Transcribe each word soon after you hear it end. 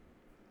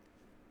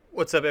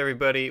What's up,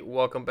 everybody?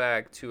 Welcome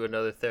back to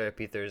another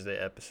Therapy Thursday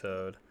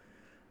episode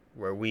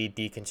where we Yo,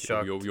 yo,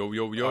 deconstruct yo,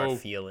 yo, our yo.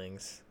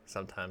 feelings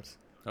sometimes.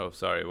 Oh,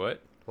 sorry,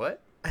 what?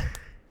 What?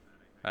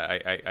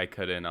 I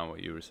cut in on what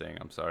you were saying.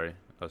 I'm sorry.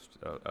 I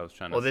was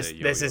trying Well, to this say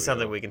yo, this yo, is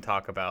something yo. we can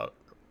talk about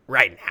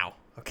right now,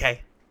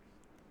 okay?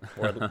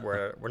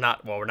 We're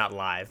not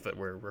live, but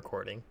we're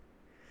recording.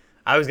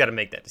 I always got to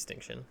make that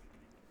distinction.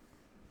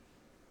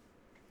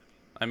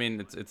 I mean,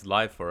 it's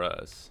live for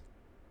us.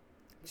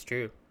 It's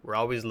true. We're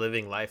always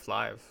living life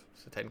live,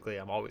 so technically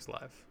I'm always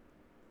live.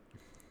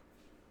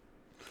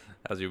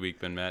 How's your week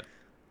been, Matt?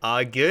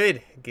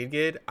 Good.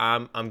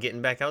 I'm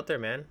getting back out there,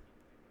 man.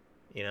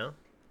 You know,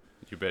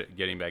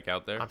 Getting back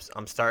out there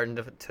I'm starting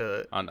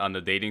to on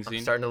the dating I'm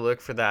scene? starting to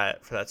look for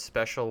that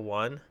special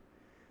one,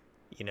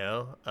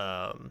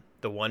 the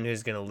one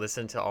who's gonna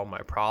listen to all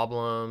my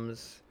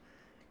problems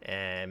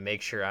and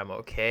make sure I'm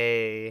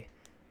okay.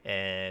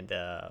 And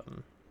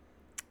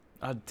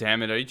Oh,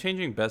 damn it! Are you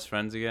changing best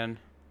friends again?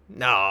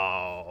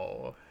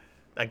 no,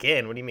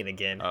 again, what do you mean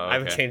again? Oh, I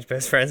haven't okay. changed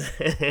best friends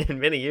in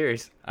many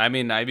years. I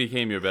mean, I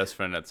became your best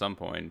friend at some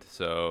point,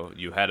 so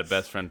you had a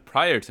best friend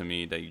prior to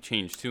me that you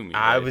changed to me,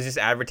 I right? was just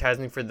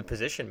advertising for the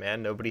position,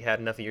 man. Nobody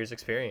had enough years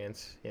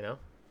experience.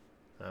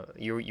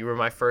 You were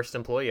my first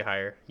employee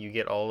hire. You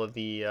get all of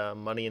the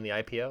money in the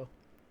IPO.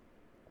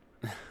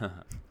 Hell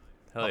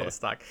All yeah. the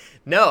stock.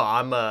 No,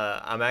 I'm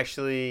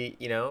actually,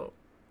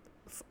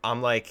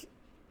 I'm like,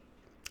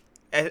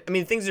 I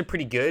mean, things are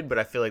pretty good, but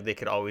I feel like they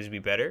could always be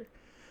better.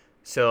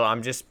 So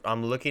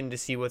I'm looking to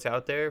see what's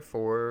out there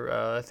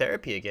for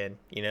therapy again.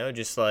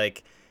 Just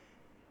like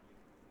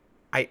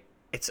I,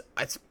 it's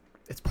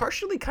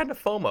partially kind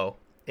of FOMO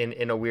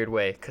in a weird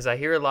way, because I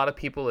hear a lot of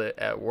people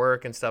at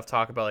work and stuff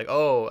talk about like,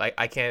 oh,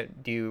 I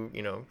can't do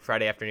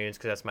Friday afternoons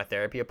because that's my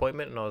therapy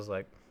appointment, and I was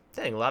like,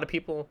 dang, a lot of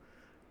people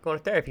going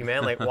to therapy,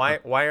 man. Like, why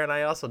aren't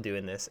I also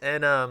doing this?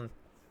 And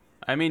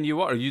I mean, you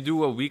are. You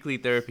do a weekly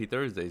therapy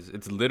Thursdays.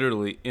 It's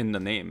literally in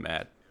the name,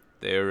 Matt.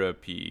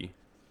 Therapy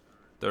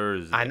I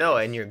know,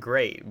 and Thursdays. you're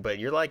great, but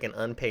you're like an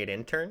unpaid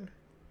intern.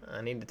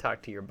 I need to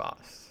talk to your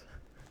boss.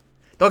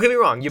 Don't get me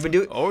wrong.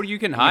 Or you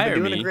can You've been hire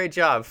doing a me. great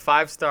job.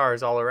 5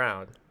 stars all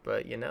around.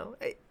 But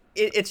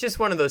it's just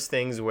one of those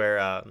things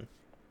where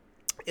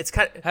it's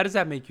kind How does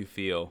that make you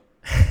feel?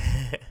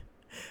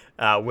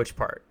 which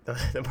part?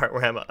 The part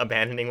where I'm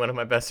abandoning one of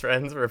my best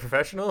friends for a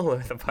professional, or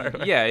the part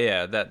where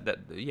Yeah.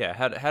 Yeah.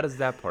 How does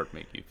that part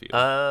make you feel?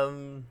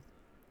 um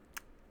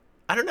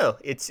I don't know.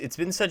 It's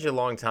been such a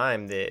long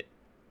time that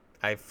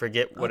I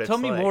forget what Tell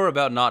it's me like. more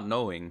about not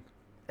knowing.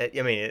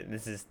 I mean,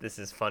 this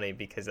is funny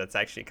because that's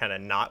actually kind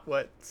of not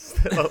what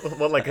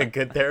what like a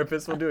good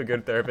therapist will do. A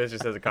good therapist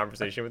just has a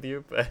conversation with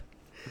you,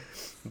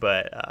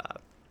 but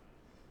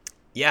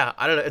yeah,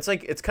 I don't know.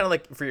 It's kind of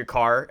like for your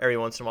car. Every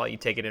once in a while, you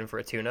take it in for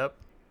a tune-up,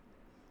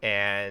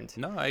 and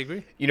No, I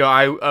agree.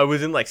 I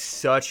was in like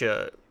such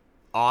a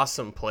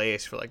awesome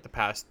place for like the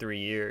past 3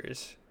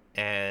 years,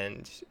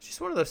 and it's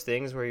just one of those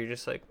things where you're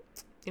just like,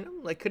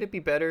 like, could it be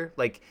better?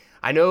 Like,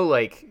 I know,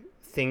 like,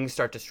 things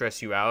start to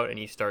stress you out and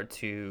you start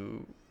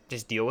to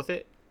just deal with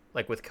it.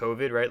 Like with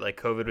COVID, right? Like,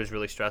 COVID was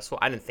really stressful.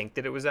 I didn't think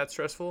that it was that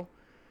stressful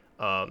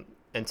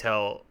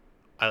until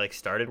I like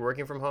started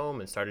working from home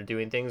and started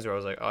doing things where I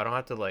was like, oh, I don't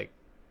have to like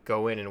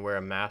go in and wear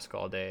a mask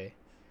all day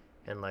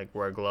and like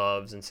wear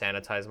gloves and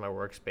sanitize my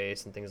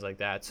workspace and things like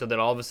that. So then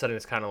all of a sudden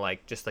it's kind of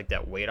like just like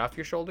that weight off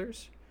your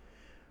shoulders.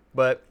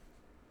 But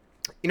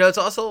it's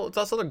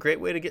also a great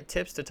way to get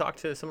tips to talk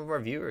to some of our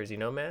viewers,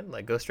 man.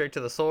 Like, go straight to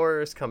the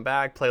source, come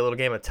back, play a little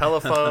game of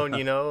telephone,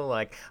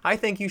 like, I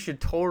think you should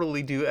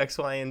totally do X,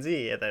 Y, and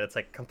Z. And then it's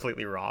like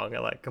completely wrong. I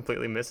like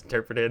completely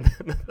misinterpreted.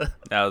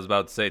 I was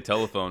about to say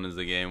telephone is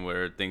the game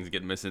where things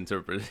get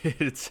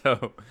misinterpreted.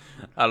 So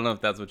I don't know if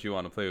that's what you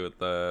want to play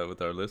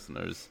with our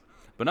listeners.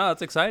 But no,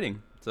 it's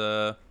exciting. It's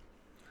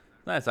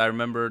nice. I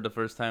remember the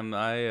first time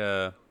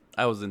I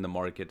was in the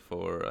market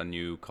for a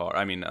new car.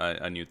 I mean,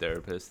 a new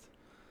therapist.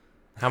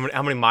 How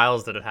many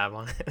miles did it have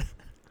on it?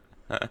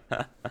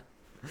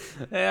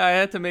 Yeah, I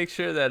had to make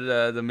sure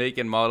that the make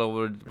and model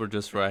were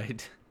just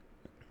right.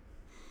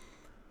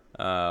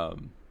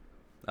 Um,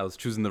 I was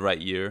choosing the right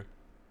year.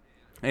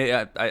 Hey,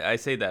 I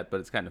say that, but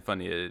it's kind of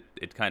funny.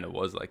 It kind of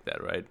was like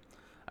that, right?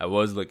 I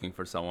was looking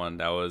for someone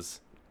that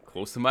was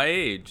close to my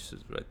age,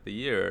 right, the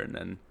year, and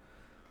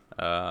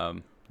then,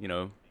 um, you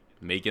know,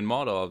 make and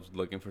model. I was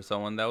looking for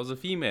someone that was a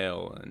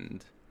female,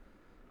 and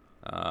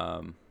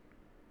um,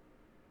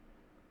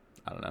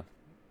 I don't know.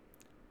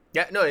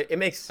 Yeah, no, it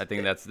makes I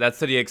think that's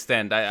to the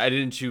extent. I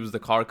didn't choose the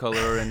car color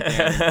or anything.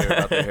 I didn't care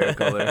about the hair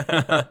color.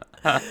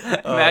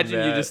 Oh, Imagine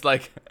you man. just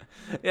like,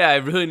 yeah, I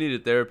really need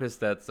a therapist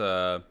that's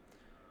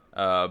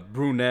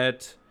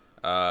brunette,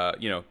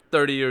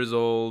 30 years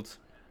old,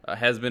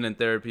 has been in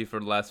therapy for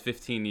the last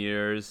 15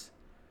 years,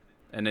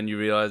 and then you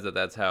realize that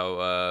that's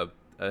how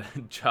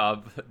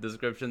job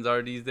descriptions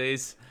are these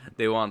days.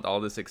 They want all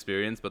this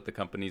experience, but the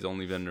company's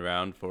only been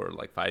around for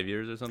like 5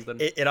 years or something.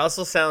 It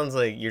also sounds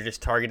like you're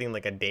just targeting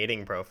like a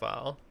dating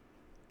profile.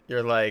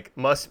 You're like,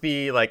 must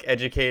be like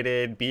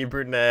educated, be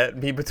brunette,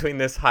 be between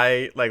this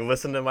height, like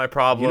listen to my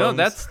problems. You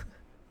know,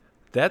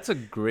 that's a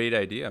great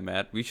idea,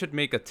 Matt. We should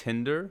make a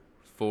Tinder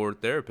for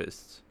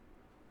therapists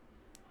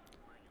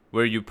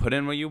where you put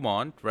in what you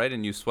want, right?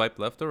 And you swipe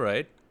left or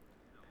right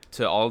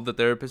to all the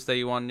therapists that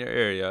you want in your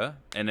area.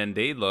 And then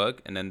they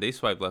look and then they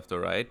swipe left or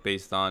right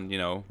based on,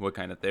 what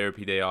kind of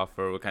therapy they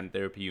offer, what kind of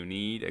therapy you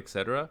need,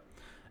 etc.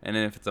 And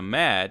then if it's a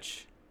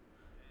match,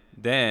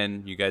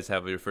 then you guys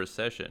have your first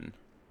session.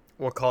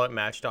 We'll call it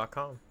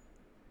Match.com.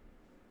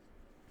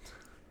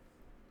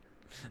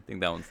 I think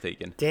that one's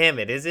taken. Damn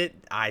it, is it?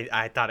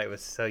 I thought it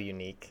was so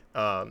unique.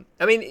 I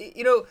mean,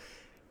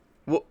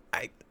 well,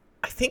 I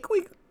think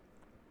we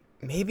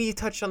maybe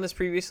touched on this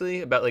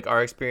previously about like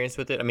our experience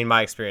with it. I mean,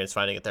 my experience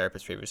finding a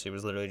therapist previously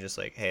was literally just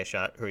like, hey,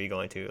 shot, who are you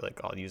going to? Like,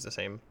 I'll use the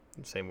same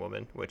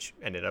woman, which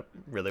ended up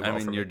really well. I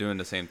mean, for you're me. doing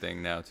the same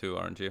thing now too,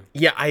 aren't you?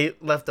 Yeah, I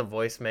left a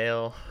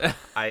voicemail.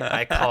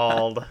 I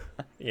called.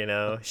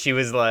 She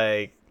was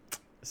like,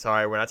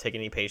 sorry, we're not taking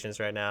any patients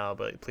right now,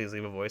 but please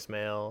leave a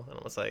voicemail. And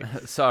I was like,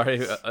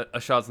 sorry,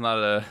 a shot's not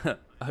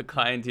a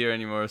client here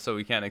anymore, so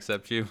we can't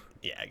accept you.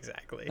 yeah,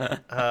 exactly.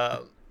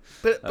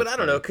 But I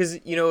don't know, because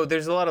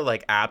there's a lot of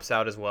like apps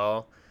out as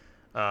well,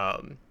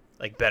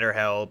 like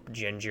BetterHelp,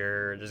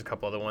 Ginger. There's a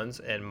couple other ones,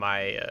 and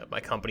my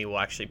company will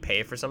actually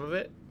pay for some of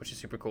it, which is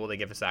super cool. They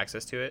give us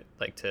access to it,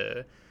 like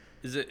to.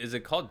 Is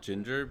it called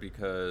Ginger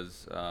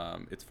because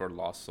it's for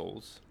lost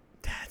souls?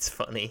 That's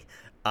funny.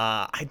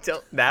 I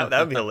don't. That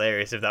would be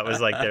hilarious if that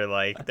was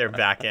like their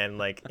back end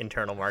like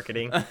internal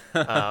marketing.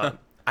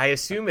 I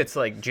assume it's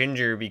like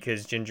ginger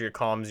because ginger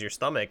calms your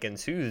stomach and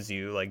soothes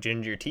you, like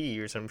ginger tea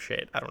or some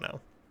shit. I don't know.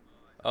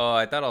 Oh,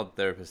 I thought all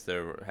therapists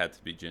there had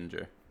to be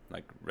ginger,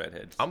 like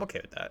redheads. I'm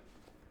okay with that.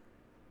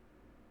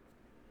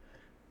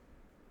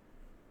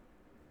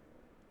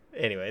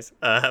 Anyways,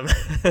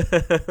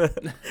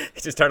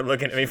 he just started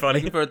looking at me funny.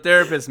 Looking for a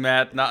therapist,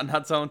 Matt,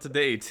 not someone to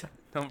date.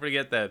 Don't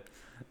forget that.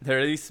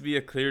 There needs to be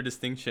a clear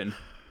distinction.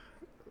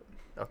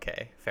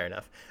 Okay, fair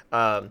enough.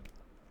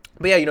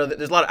 But yeah,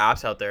 there's a lot of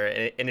apps out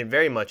there, and it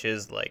very much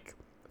is like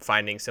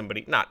finding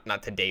somebody,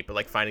 not to date, but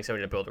like finding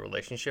somebody to build a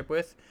relationship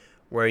with,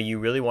 where you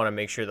really want to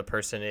make sure the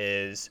person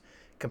is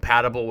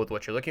compatible with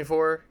what you're looking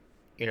for.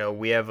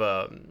 We have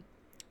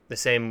the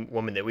same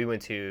woman that we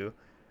went to.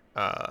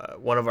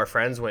 One of our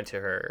friends went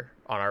to her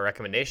on our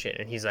recommendation,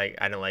 and he's like,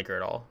 I didn't like her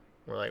at all.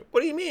 We're like,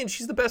 what do you mean?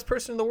 She's the best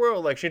person in the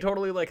world. Like, she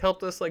totally like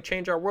helped us like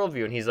change our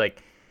worldview. And he's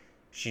like,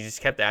 she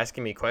just kept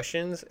asking me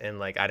questions, and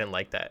like I didn't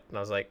like that. And I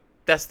was like,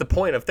 that's the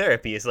point of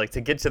therapy, is like to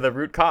get to the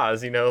root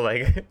cause,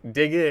 like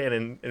dig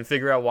in and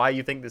figure out why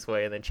you think this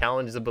way, and then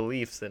challenge the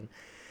beliefs and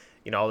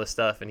all this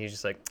stuff. And he's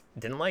just like,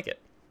 didn't like it.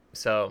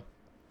 So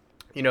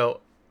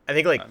I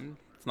think like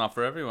it's not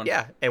for everyone.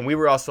 Yeah, and we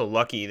were also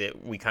lucky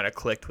that we kind of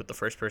clicked with the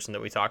first person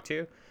that we talked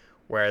to,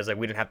 whereas like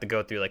we didn't have to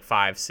go through like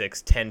 5,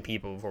 6, 10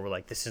 people before we're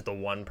like, this is the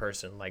one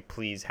person, like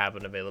please have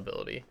an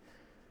availability.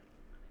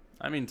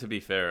 I mean, to be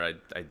fair,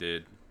 I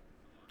did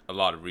a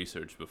lot of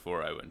research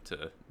before I went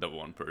to the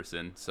one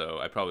person, so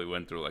I probably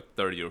went through like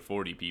 30 or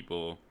 40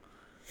 people,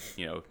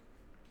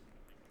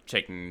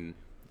 checking,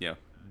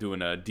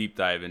 doing a deep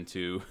dive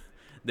into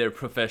their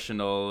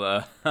professional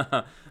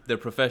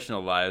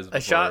lives. A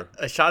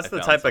shot's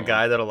the type of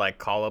guy that'll like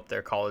call up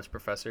their college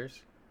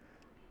professors.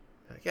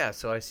 Like, yeah,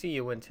 so I see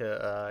you went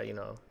to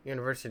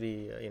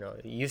university,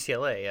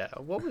 UCLA. Yeah,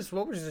 what was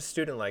the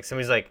student like?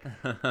 Somebody's like,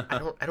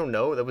 I don't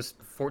know. That was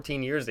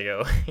 14 years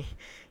ago.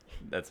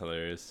 That's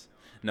hilarious.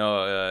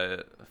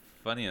 No,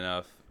 funny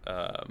enough,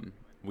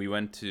 we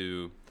went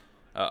to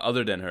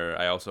other than her,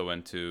 I also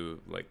went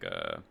to like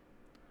a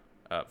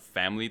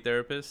family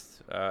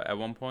therapist at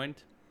one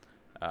point.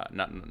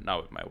 Not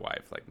with my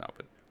wife, like not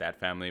with that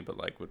family, but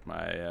like with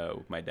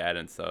my dad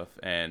and stuff.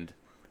 And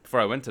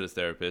before I went to this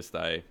therapist,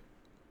 I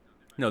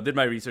did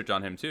my research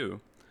on him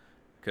too,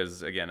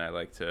 because again, I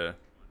like to,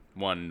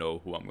 one, know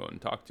who I'm going to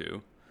talk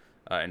to,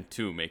 and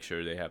two, make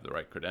sure they have the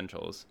right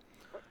credentials.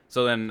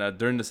 So then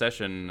during the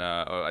session,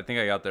 I think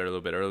I got there a little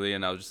bit early,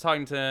 and I was just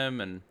talking to him,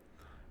 and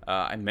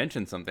I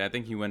mentioned something. I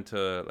think he went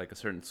to like a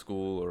certain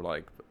school or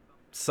like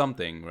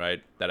something,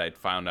 right, that I'd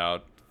found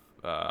out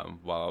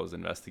while I was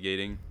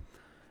investigating.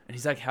 And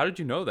he's like, how did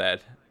you know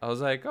that? I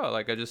was like, oh,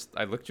 like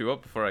I looked you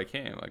up before I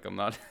came. Like I'm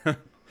not, I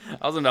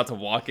wasn't about to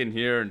walk in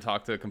here and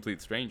talk to a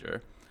complete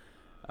stranger.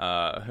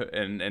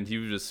 And he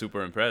was just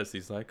super impressed.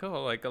 He's like,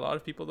 oh, like a lot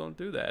of people don't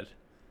do that.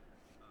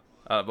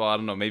 Well, I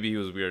don't know. Maybe he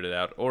was weirded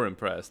out or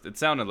impressed. It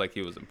sounded like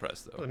he was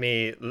impressed, though. Let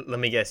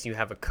me guess. You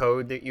have a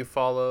code that you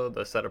follow,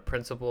 the set of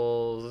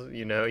principles.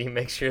 You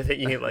make sure that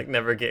you like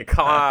never get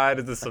caught.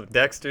 Is this some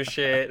Dexter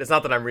shit? It's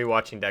not that I'm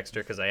rewatching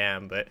Dexter because I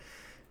am, but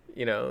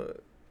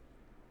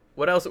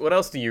what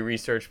else do you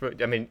research?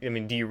 But I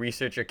mean, do you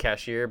research your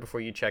cashier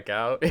before you check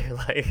out?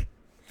 Like,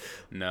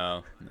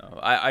 no.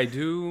 I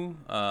do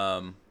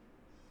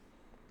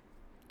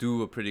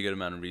do a pretty good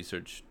amount of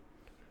research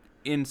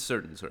in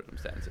certain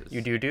circumstances.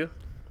 You do?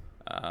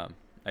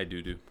 I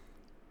do.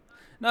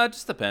 No, it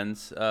just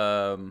depends.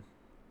 I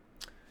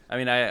I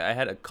mean, I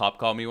had a cop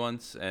call me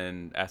once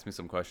and ask me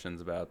some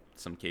questions about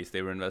some case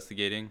they were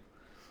investigating.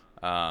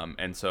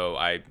 And so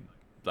I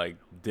like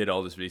did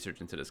all this research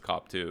into this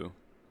cop too.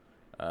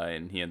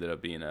 And he ended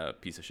up being a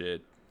piece of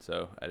shit.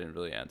 So I didn't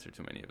really answer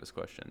too many of his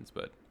questions,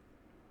 but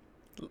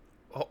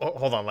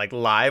Hold on, like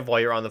live while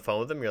you're on the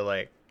phone with him, you're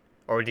like,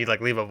 or do you like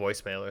leave a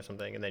voicemail or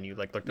something, and then you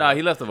like looked? no,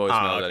 he left a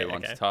voicemail Oh, that okay, he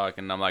wants okay. to talk,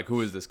 and I'm like,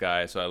 who is this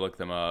guy? So I looked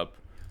him up.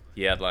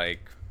 He had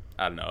like,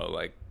 I don't know,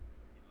 like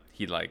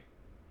he'd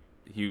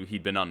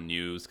been on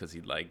news because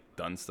he'd like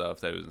done stuff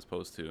that he wasn't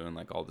supposed to, and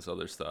like all this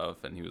other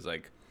stuff, and he was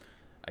like,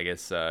 I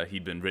guess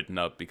he'd been written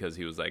up because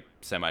he was like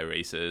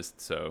semi-racist.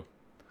 So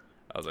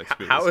I was like,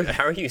 screw this guy.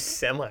 How are you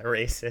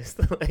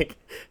semi-racist? Like,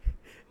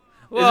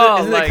 Well,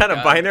 isn't like, it kind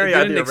of binary? it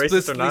Either didn't you're racist or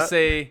explicitly not.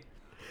 say.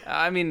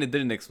 I mean, it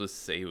didn't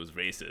explicitly say he was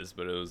racist,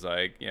 but it was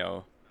like,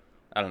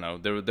 I don't know.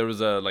 There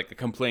was a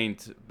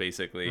complaint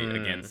basically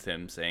against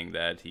him saying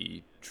that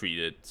he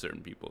treated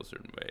certain people a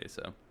certain way.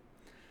 So,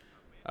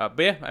 but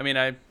yeah, I mean,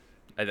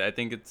 I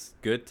think it's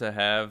good to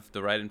have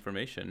the right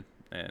information,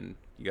 and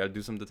you got to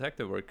do some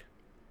detective work.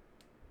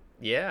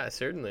 Yeah,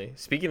 certainly.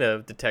 Speaking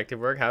of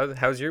detective work,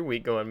 how's your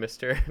week going,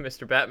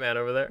 Mister Batman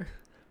over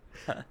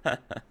there?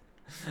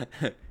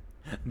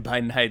 By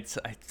nights,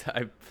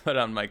 I put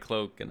on my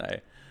cloak and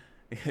I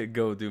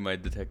go do my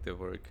detective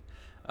work.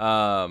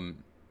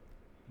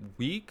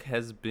 Week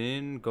has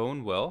been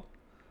going well.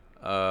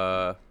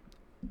 Uh,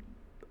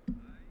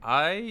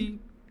 I,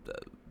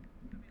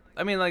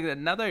 I mean, like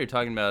now that you're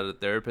talking about a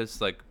therapist,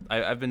 like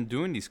I've been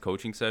doing these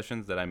coaching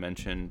sessions that I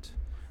mentioned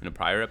in a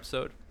prior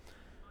episode,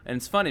 and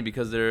it's funny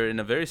because they're in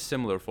a very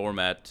similar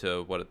format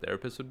to what a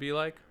therapist would be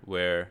like,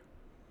 where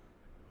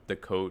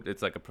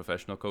it's like a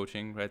professional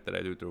coaching, right, that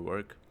I do through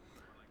work,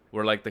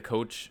 where like the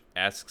coach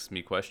asks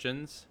me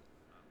questions,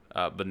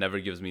 but never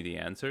gives me the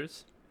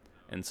answers,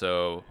 and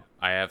so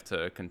I have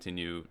to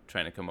continue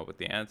trying to come up with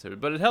the answer.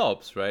 But it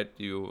helps, right?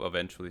 You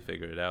eventually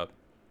figure it out.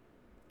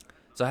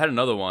 So I had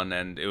another one,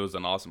 and it was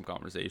an awesome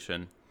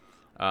conversation.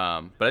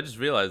 But I just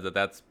realized that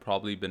that's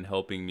probably been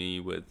helping me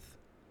with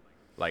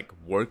like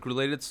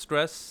work-related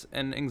stress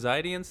and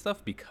anxiety and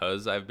stuff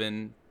because I've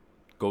been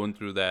going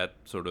through that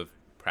sort of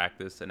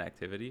practice and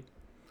activity.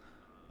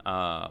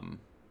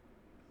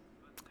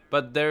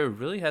 But there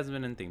really hasn't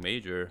been anything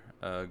major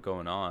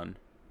going on.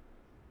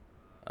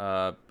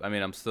 I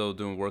mean, I'm still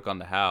doing work on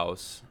the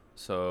house,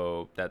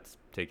 so that's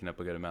taking up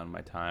a good amount of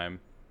my time.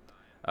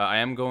 I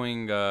am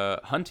going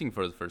hunting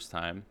for the first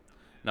time,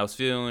 and I was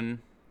feeling,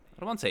 I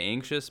don't want to say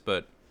anxious,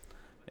 but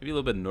maybe a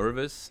little bit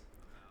nervous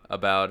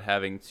about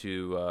having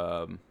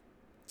to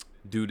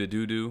do the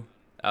doo-doo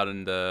out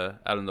in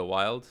the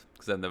wild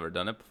because I've never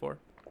done it before.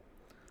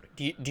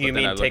 Do you But then I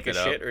mean looked take a it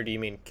up. shit, or do you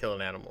mean kill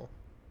an animal?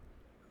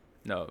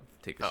 No,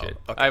 take a Oh, shit.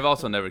 okay. I've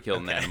also never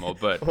killed an animal,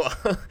 but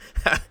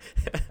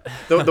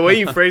Well, the way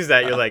you phrased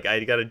that, you're like,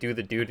 I gotta do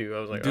the doo doo. I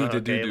was like, Do oh, the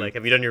okay. doo-doo. Like,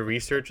 have you done your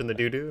research on the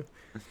doo doo?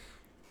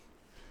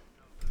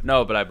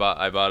 no, but I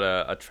bought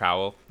a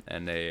trowel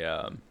and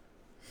a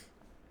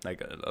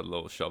like a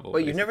little shovel.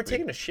 Wait, you've never basically.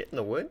 taken a shit in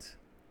the woods?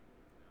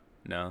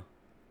 No.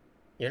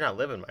 You're not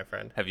living, my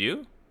friend. Have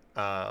you?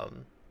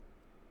 Um,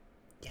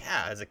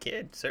 yeah, as a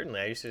kid, certainly.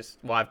 I used to.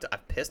 Well,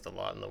 I've pissed a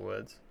lot in the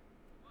woods.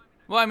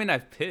 Well, I mean,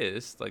 I've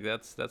pissed. Like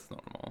that's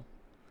normal.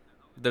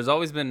 There's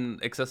always been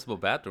accessible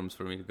bathrooms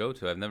for me to go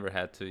to. I've never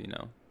had to,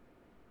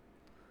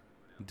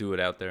 do it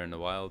out there in the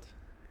wild.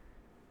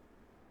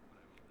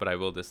 But I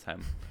will this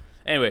time.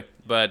 Anyway,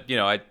 but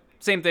I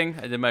same thing.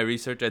 I did my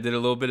research. I did a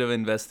little bit of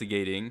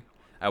investigating.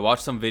 I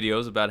watched some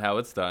videos about how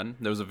it's done.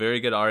 There was a very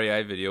good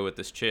REI video with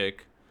this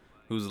chick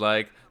who's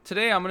like,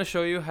 "Today I'm gonna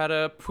show you how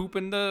to poop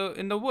in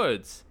the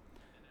woods."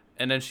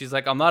 And then she's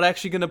like, "I'm not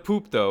actually gonna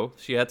poop though."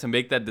 She had to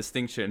make that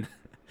distinction.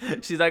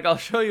 She's like, "I'll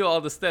show you all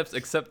the steps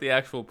except the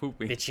actual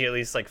pooping." Did she at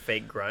least like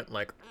fake grunt,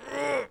 like?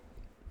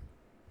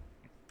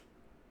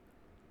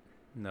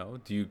 No,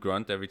 do you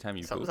grunt every time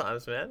you poop?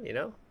 Sometimes, man.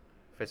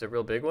 If it's a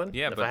real big one.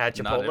 Yeah, If but I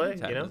had not every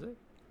Chipotle, time, is it?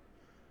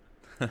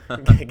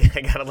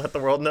 I gotta let the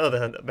world know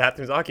that the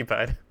bathroom's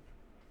occupied.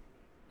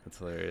 That's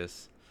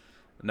hilarious.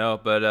 No,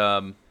 but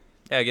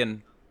yeah,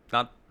 again,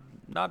 not.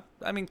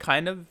 I mean,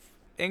 kind of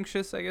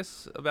anxious, I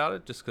guess, about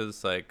it, just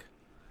because like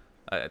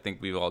I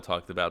think we've all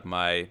talked about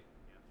my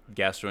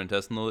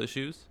gastrointestinal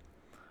issues,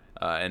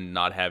 and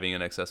not having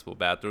an accessible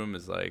bathroom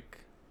is like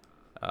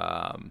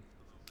a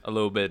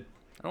little bit.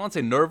 I don't want to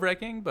say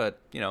nerve-wracking, but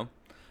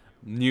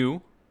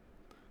new.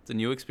 It's a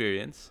new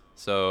experience.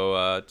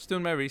 So just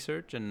doing my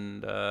research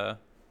and trying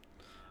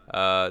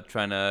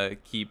to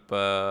keep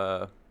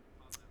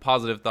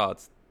positive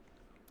thoughts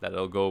that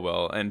it'll go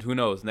well. And who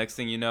knows? Next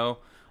thing you know,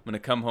 I'm gonna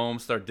come home,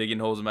 start digging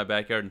holes in my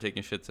backyard and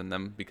taking shits in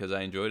them because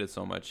I enjoyed it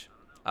so much.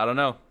 I don't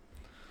know.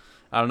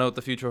 I don't know what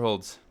the future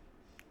holds.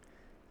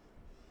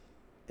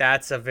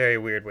 That's a very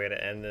weird way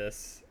to end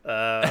this.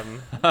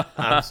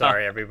 I'm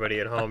sorry, everybody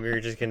at home.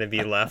 You're just gonna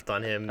be left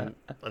on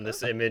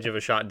this image of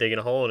a shot digging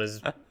a hole in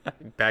his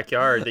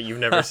backyard that you've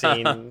never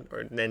seen,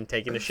 or then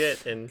taking a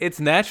shit and It's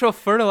natural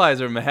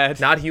fertilizer, Matt.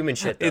 not human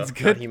shit. Though. It's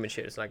good. Not human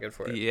shit. It's not good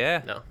for it.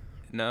 Yeah. No,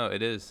 No,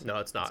 it is. no,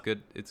 it's not. It's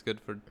good. It's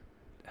good for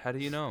How do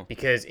you know?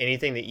 Because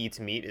anything that eats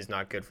meat is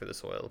not good for the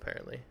soil,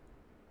 apparently.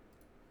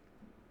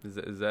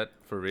 Is that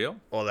for real?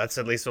 Well, that's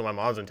at least what my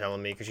mom's been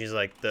telling me. Because she's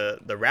like, the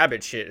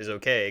rabbit shit is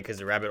okay. Because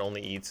the rabbit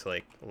only eats,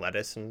 like,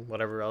 lettuce and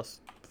whatever else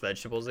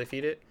vegetables they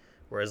feed it.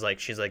 Whereas, like,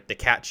 she's like, the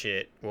cat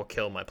shit will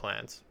kill my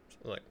plants. So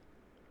I'm like,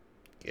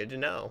 good to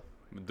know.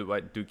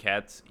 Do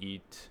cats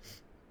eat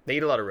They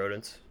eat a lot of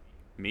rodents.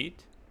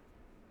 meat?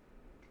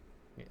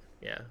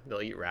 Yeah,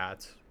 they'll eat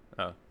rats,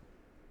 Oh,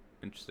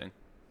 interesting.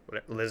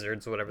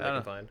 lizards, whatever they I can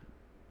don't- find.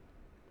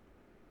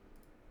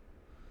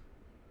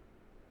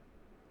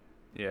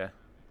 Yeah.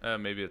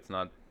 Maybe it's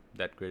not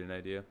that great an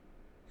idea.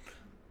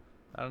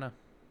 I don't know.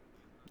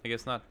 I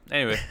guess not.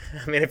 Anyway,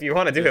 I mean, if you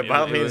want to do it, by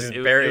all means,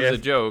 just bury it was a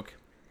it. joke.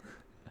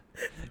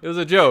 It was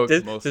a joke.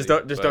 Just mostly,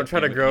 don't but try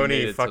to he grow made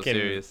any it so fucking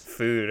serious.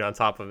 food on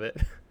top of it.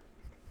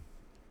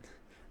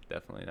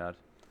 Definitely not.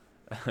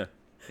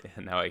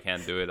 Yeah, now I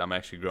can't do it. I'm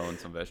actually growing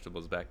some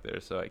vegetables back there,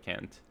 so I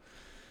can't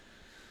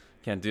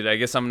do that. I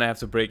guess I'm gonna have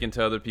to break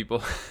into other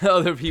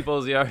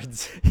people's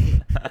yards.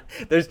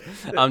 There's,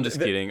 I'm just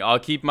kidding. I'll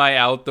keep my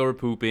outdoor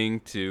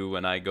pooping to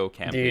when I go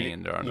camping dude,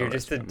 and there are no you're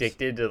just restrooms.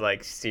 addicted to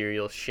like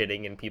serial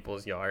shitting in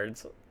people's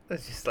yards.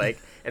 It's just like,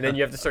 and then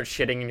you have to start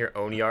shitting in your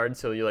own yard.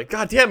 So you're like,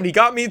 God damn it, he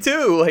got me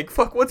too. Like,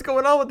 fuck, what's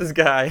going on with this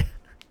guy?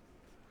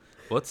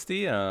 What's the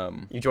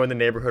You join the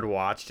neighborhood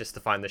watch just to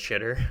find the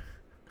shitter.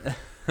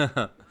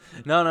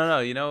 No.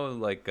 You know,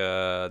 like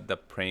the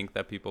prank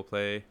that people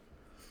play,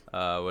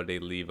 where they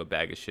leave a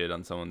bag of shit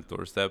on someone's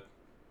doorstep.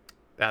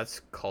 That's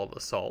called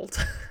assault.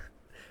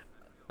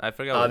 I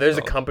forgot. What it's There's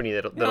a called. company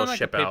that'll like a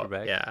ship paper out.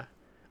 bag. Yeah.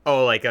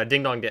 Oh, like a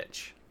Ding Dong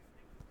Ditch.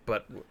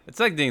 But It's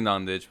like Ding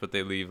Dong Ditch, but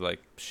they leave like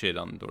shit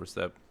on the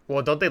doorstep.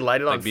 well, don't they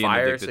light it Like on being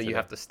fire addicted so to you that.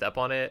 have to step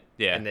on it?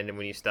 Yeah. And then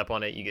when you step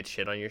on it, you get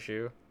shit on your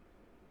shoe.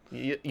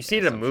 You see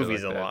it Yeah, in some shit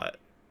movies like a that. lot.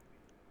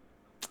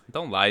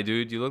 Don't lie,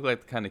 dude. You look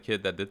like the kind of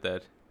kid that did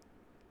that.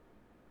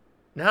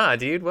 Nah,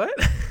 dude, what?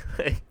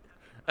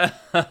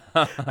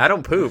 I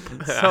don't poop.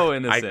 So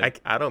innocent.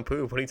 I don't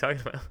poop. What are you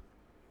talking about?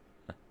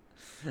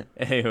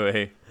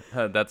 Anyway,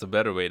 that's a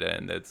better way to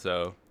end it.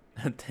 So,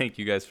 thank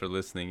you guys for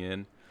listening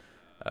in.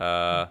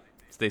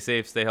 Stay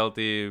safe, stay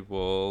healthy.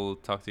 We'll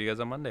talk to you guys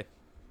on Monday.